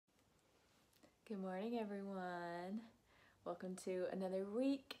Good morning, everyone. Welcome to another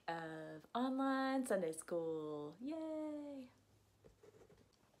week of online Sunday school. Yay!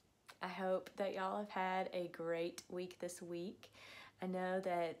 I hope that y'all have had a great week this week. I know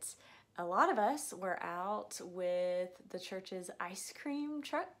that a lot of us were out with the church's ice cream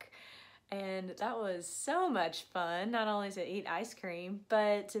truck, and that was so much fun, not only to eat ice cream,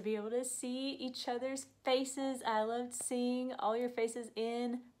 but to be able to see each other's faces. I loved seeing all your faces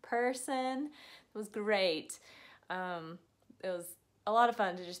in person. It was great. It was a lot of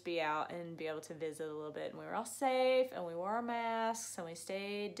fun to just be out and be able to visit a little bit. And we were all safe and we wore our masks and we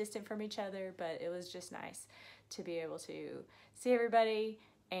stayed distant from each other, but it was just nice to be able to see everybody.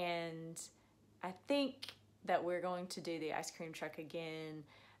 And I think that we're going to do the ice cream truck again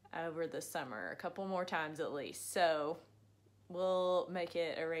over the summer, a couple more times at least. So we'll make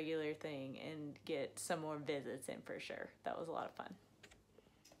it a regular thing and get some more visits in for sure. That was a lot of fun.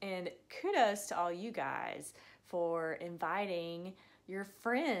 And kudos to all you guys for inviting your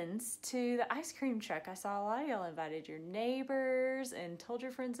friends to the ice cream truck. I saw a lot of y'all invited your neighbors and told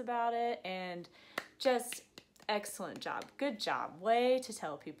your friends about it, and just excellent job. Good job. Way to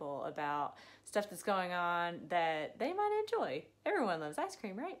tell people about stuff that's going on that they might enjoy. Everyone loves ice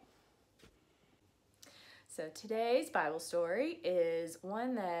cream, right? So today's Bible story is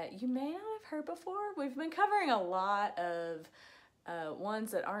one that you may not have heard before. We've been covering a lot of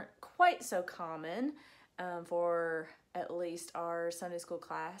ones that aren't quite so common for at least our Sunday school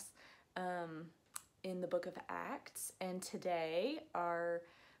class in the book of Acts. And today our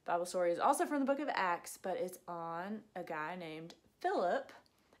Bible story is also from the book of Acts, but it's on a guy named Philip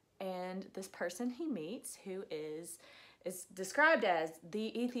and this person he meets who is described as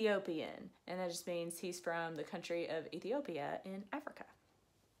the Ethiopian, and that just means he's from the country of Ethiopia in Africa.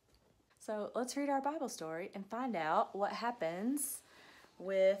 So let's read our Bible story and find out what happens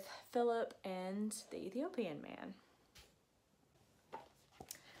with Philip and the Ethiopian man.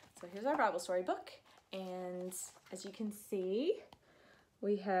 So here's our Bible story book, and as you can see,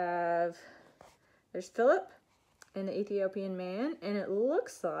 there's Philip and the Ethiopian man, and it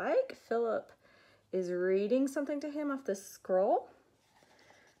looks like Philip is reading something to him off the scroll.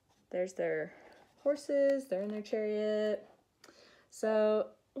 There's their horses, they're in their chariot. So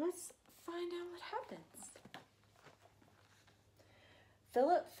let's find out what happens.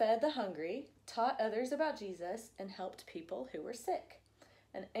 Philip fed the hungry, taught others about Jesus, and helped people who were sick.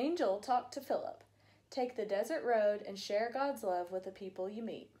 An angel talked to Philip. Take the desert road and share God's love with the people you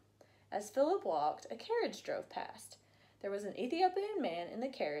meet. As Philip walked, a carriage drove past. There was an Ethiopian man in the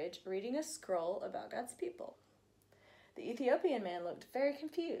carriage reading a scroll about God's people. The Ethiopian man looked very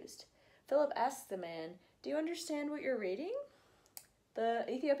confused. Philip asked the man, "Do you understand what you're reading?" The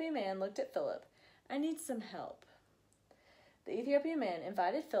Ethiopian man looked at Philip. "I need some help." The Ethiopian man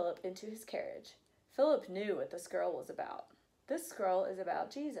invited Philip into his carriage. Philip knew what the scroll was about. This scroll is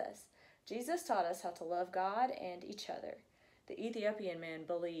about Jesus. Jesus taught us how to love God and each other. The Ethiopian man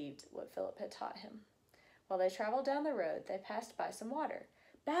believed what Philip had taught him. While they traveled down the road, they passed by some water.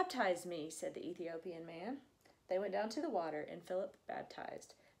 "Baptize me," said the Ethiopian man. They went down to the water, and Philip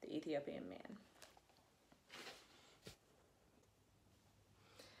baptized the Ethiopian man.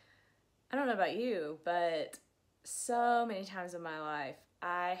 I don't know about you, but so many times in my life,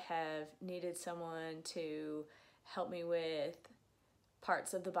 I have needed someone to help me with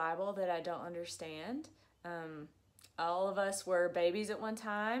parts of the Bible that I don't understand. All of us were babies at one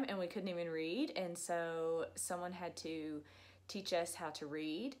time and we couldn't even read, and so someone had to teach us how to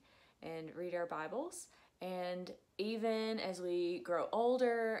read and read our Bibles. And even as we grow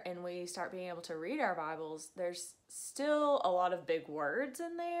older and we start being able to read our Bibles, there's still a lot of big words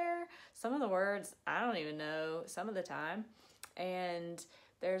in there. Some of the words I don't even know some of the time. And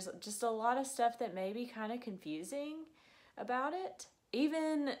there's just a lot of stuff that may be kind of confusing about it.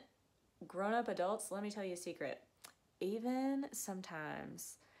 Even grown-up adults, let me tell you a secret. Even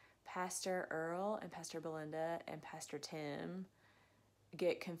sometimes Pastor Earl and Pastor Belinda and Pastor Tim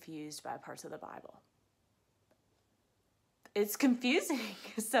get confused by parts of the Bible. It's confusing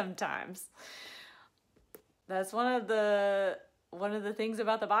sometimes. That's one of the things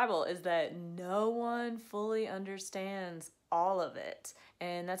about the Bible is that no one fully understands all of it.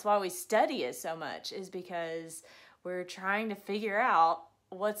 And that's why we study it so much, is because we're trying to figure out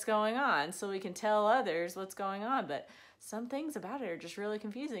what's going on so we can tell others what's going on. But some things about it are just really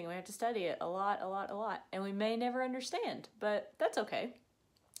confusing. We have to study it a lot. And we may never understand, but that's okay.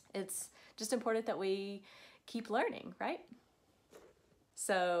 It's just important that we keep learning, right?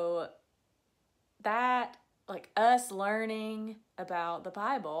 So that, like, us learning about the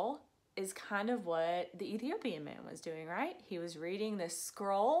Bible is kind of what the Ethiopian man was doing, right? He was reading this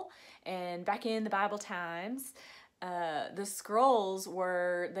scroll, and back in the Bible times, the scrolls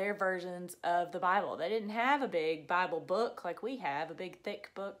were their versions of the Bible. They didn't have a big Bible book like we have, a big thick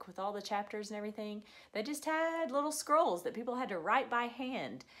book with all the chapters and everything. They just had little scrolls that people had to write by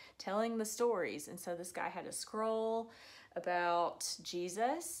hand, telling the stories. And so this guy had a scroll about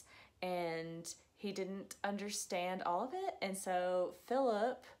Jesus, and he didn't understand all of it. And so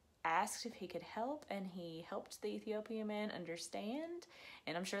Philip asked if he could help, and he helped the Ethiopian man understand.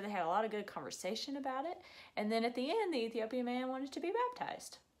 And I'm sure they had a lot of good conversation about it. And then at the end, the Ethiopian man wanted to be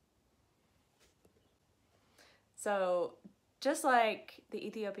baptized. So just like the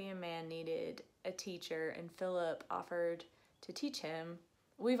Ethiopian man needed a teacher and Philip offered to teach him,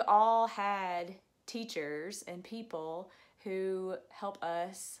 we've all had teachers and people who help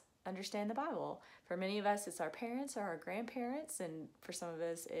us understand the Bible. For many of us, it's our parents or our grandparents, and for some of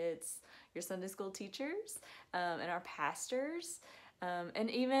us, it's your Sunday school teachers and our pastors. And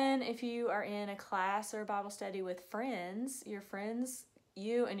even if you are in a class or a Bible study with friends,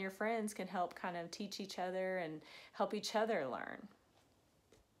 you and your friends can help kind of teach each other and help each other learn.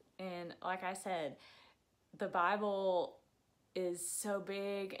 And like I said, the Bible is so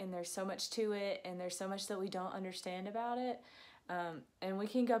big, and there's so much to it, and there's so much that we don't understand about it. And we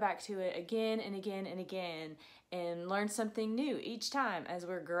can go back to it again and again and again and learn something new each time as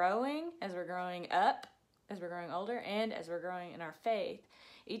we're growing up, as we're growing older, and as we're growing in our faith.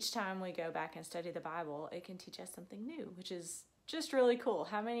 Each time we go back and study the Bible, it can teach us something new, which is just really cool.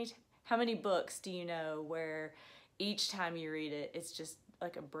 How many books do you know where each time you read it, it's just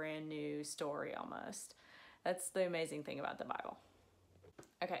like a brand new story almost? That's the amazing thing about the Bible.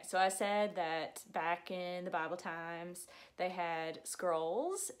 Okay, so I said that back in the Bible times, they had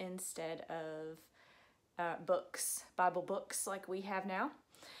scrolls instead of books, Bible books like we have now.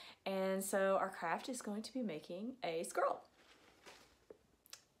 And so our craft is going to be making a scroll.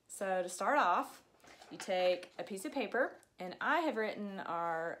 So to start off, you take a piece of paper, and I have written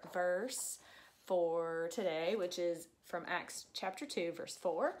our verse for today, which is from Acts chapter 2, verse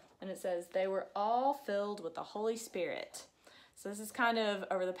 4. And it says, "They were all filled with the Holy Spirit." So this is kind of,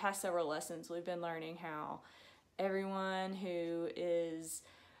 over the past several lessons, we've been learning how everyone who is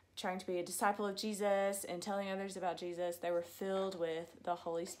trying to be a disciple of Jesus and telling others about Jesus, they were filled with the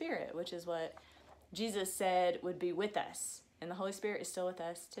Holy Spirit, which is what Jesus said would be with us. And the Holy Spirit is still with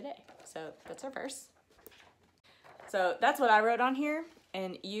us today. So that's our verse. So that's what I wrote on here.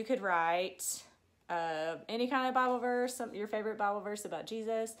 And you could write any kind of Bible verse, your favorite Bible verse about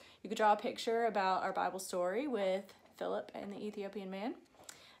Jesus. You could draw a picture about our Bible story with Phillip and the Ethiopian man.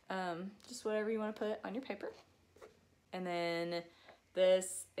 Just whatever you want to put on your paper. And then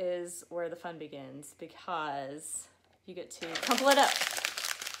this is where the fun begins, because you get to crumple it up.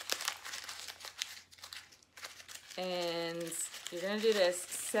 And you're going to do this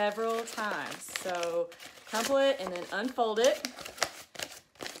several times. So crumple it and then unfold it.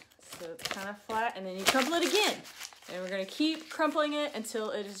 So it's kind of flat, and then you crumple it again. And we're going to keep crumpling it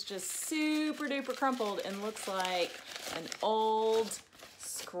until it is just super duper crumpled and looks like an old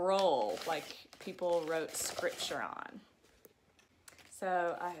scroll, like people wrote scripture on.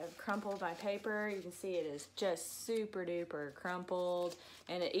 So I have crumpled my paper. You can see it is just super duper crumpled,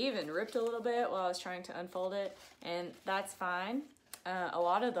 and it even ripped a little bit while I was trying to unfold it, and that's fine. A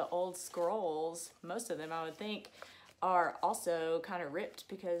lot of the old scrolls, most of them I would think, are also kind of ripped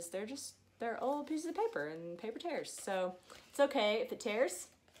because they're old pieces of paper and paper tears. So it's okay if it tears,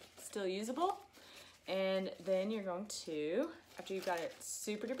 it's still usable. And then you're going to, after you've got it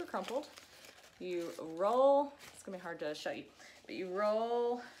super duper crumpled, you roll, it's gonna be hard to show you, but you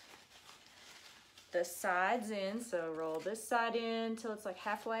roll the sides in. So roll this side in till it's like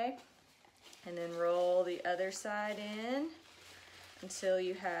halfway, and then roll the other side in until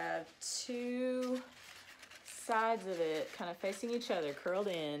you have two sides of it kind of facing each other, curled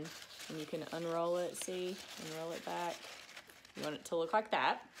in, and you can unroll it, see, and roll it back. You want it to look like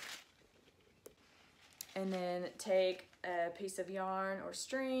that. And then take a piece of yarn or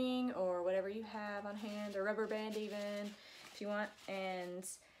string or whatever you have on hand, or rubber band even, if you want, and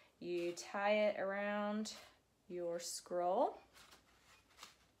you tie it around your scroll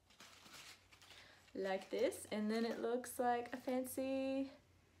like this, and then it looks like a fancy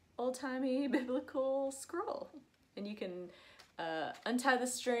old-timey biblical scroll. And you can untie the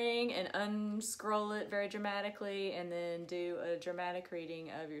string and unscroll it very dramatically, and then do a dramatic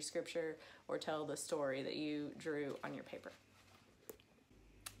reading of your scripture or tell the story that you drew on your paper.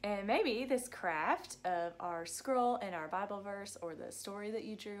 And maybe this craft of our scroll and our Bible verse, or the story that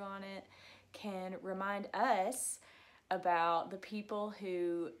you drew on it, can remind us about the people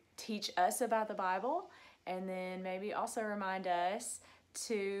who teach us about the Bible, and then maybe also remind us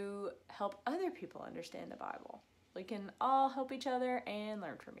to help other people understand the Bible. We can all help each other and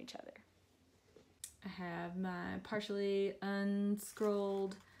learn from each other. I have my partially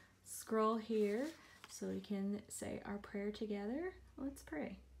unscrolled scroll here so we can say our prayer together. Let's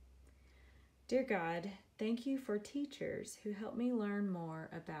pray. Dear God, thank you for teachers who help me learn more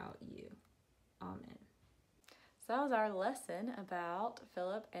about you. Amen. So that was our lesson about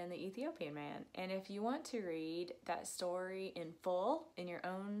Philip and the Ethiopian man. And if you want to read that story in full in your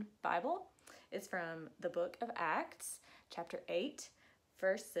own Bible, it's from the book of Acts, chapter 8,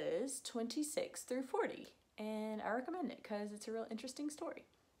 verses 26 through 40. And I recommend it because it's a real interesting story.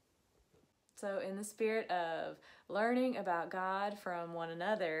 So in the spirit of learning about God from one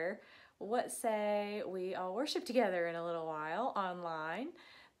another, what say we all worship together in a little while online?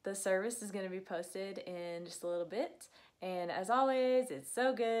 The service is going to be posted in just a little bit. And as always, it's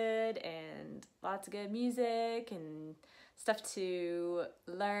so good and lots of good music and stuff to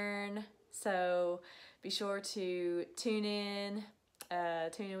learn. So be sure to tune in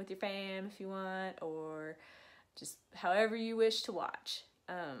with your fam if you want, or just however you wish to watch.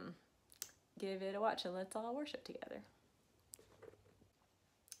 Give it a watch and let's all worship together.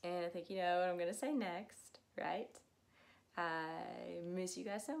 And I think you know what I'm going to say next, right? I miss you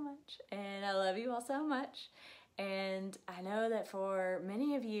guys so much, and I love you all so much. And I know that for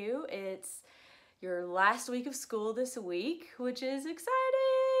many of you, it's your last week of school this week, which is exciting.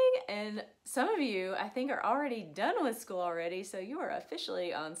 And some of you, I think, are already done with school already, so you are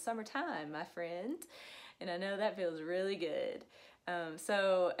officially on summertime, my friend. And I know that feels really good.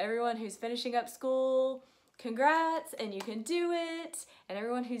 So everyone who's finishing up school, congrats, and you can do it. And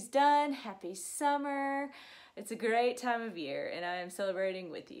everyone who's done, happy summer. It's a great time of year, and I am celebrating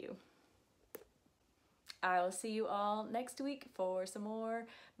with you. I will see you all next week for some more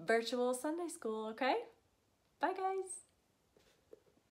virtual Sunday school, okay? Bye, guys.